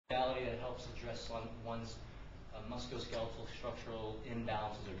modality that helps address one's musculoskeletal structural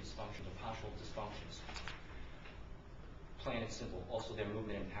imbalances or dysfunctions or postural dysfunctions. Plain and simple. Also, their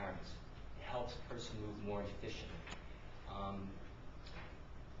movement impairments. It helps a person move more efficiently.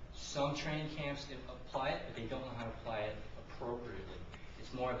 Some training camps apply it, but they don't know how to apply it appropriately.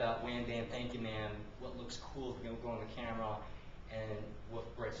 It's more about wham, bam, thank you, ma'am, what looks cool if you go on the camera, and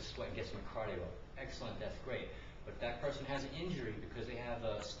what breaks the sweat and gets them cardio. Excellent, that's great. But if that person has an injury because they have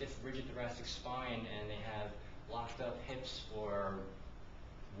a stiff, rigid thoracic spine and they have locked up hips or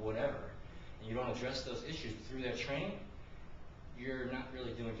whatever, and you don't address those issues through their training, you're not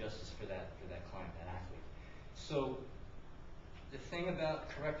really doing justice for that client, that athlete. So the thing about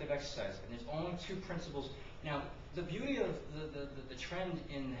corrective exercise, and there's only two principles. Now, the beauty of the trend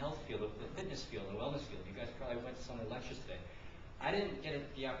in the health field, the fitness field, the wellness field, you guys probably went to some of the lectures today. I didn't get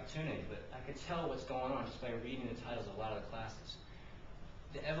the opportunity, but I could tell what's going on just by reading the titles of a lot of the classes.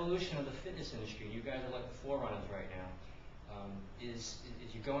 The evolution of the fitness industry, you guys are like the forerunners right now, is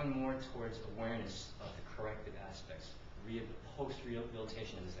you're going more towards awareness of the corrective aspects,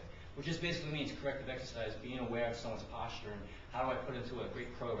 post-rehabilitation, as they say, which just basically means corrective exercise, being aware of someone's posture, and how do I put into a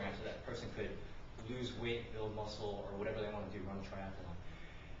great program so that person could lose weight, build muscle, or whatever they want to do, run a triathlon.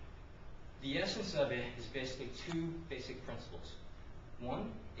 The essence of it is basically two basic principles.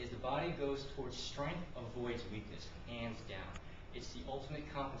 One is the body goes towards strength, avoids weakness, hands down. It's the ultimate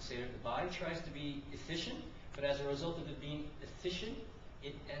compensator. The body tries to be efficient, but as a result of it being efficient,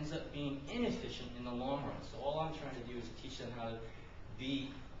 it ends up being inefficient in the long run. So all I'm trying to do is teach them how to be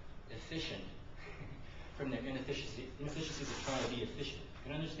efficient from their inefficiencies of trying to be efficient. If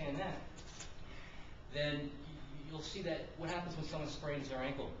you can understand that, then you'll see that what happens when someone sprains their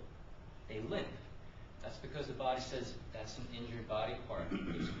ankle? They limp. That's because the body says that's an injured body part.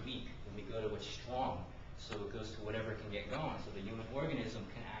 It's weak. When we go to what's strong, so it goes to whatever can get going, so the human organism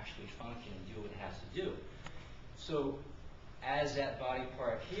can actually function and do what it has to do. So as that body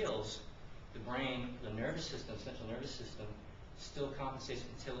part heals, the brain, the nervous system, central nervous system, still compensates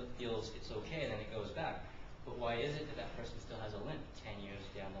until it feels it's okay, and then it goes back. But why is it that that person still has a limp 10 years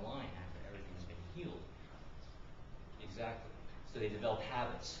down the line after everything's been healed? Exactly. So they develop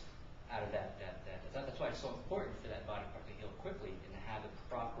habits out of that. That's why it's so important for that body part to heal quickly and to have a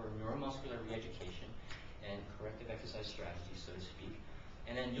proper neuromuscular re-education and corrective exercise strategies, so to speak.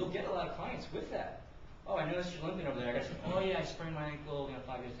 And then you'll get a lot of clients with that. Oh, I noticed you're limping over there. I got to say, oh yeah, I sprained my ankle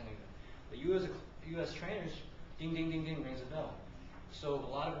 5 years ago. But you as trainers, ding, ding, ding, ding, rings a bell. So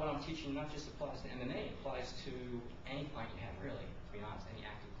a lot of what I'm teaching not just applies to MMA, it applies to any client you have, really, to be honest, any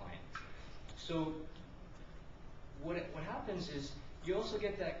active client. So what happens is you also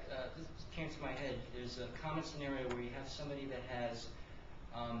get that, this came to my head, there's a common scenario where you have somebody that has,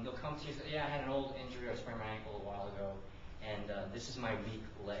 they'll come to you and say, yeah, I had an old injury, I sprained my ankle a while ago, and this is my weak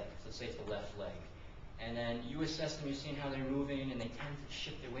leg. So let's say it's the left leg. And then you assess them, you're seeing how they're moving, and they tend to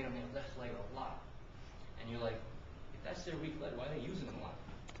shift their weight on their left leg a lot. And you're like, if that's their weak leg, why are they using it a lot?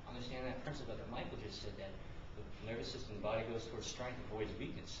 Understand that principle that Michael just said, that the nervous system, the body goes towards strength, avoids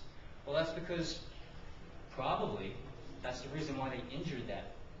weakness. Well, that's because probably that's the reason why they injured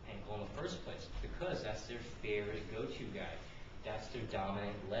that ankle in the first place, because that's their favorite go-to guy. That's their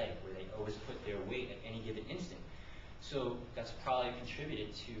dominant leg, where they always put their weight at any given instant. So that's probably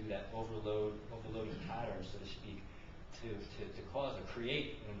contributed to that overloading pattern, so to speak, to cause or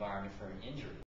create an environment for an injury.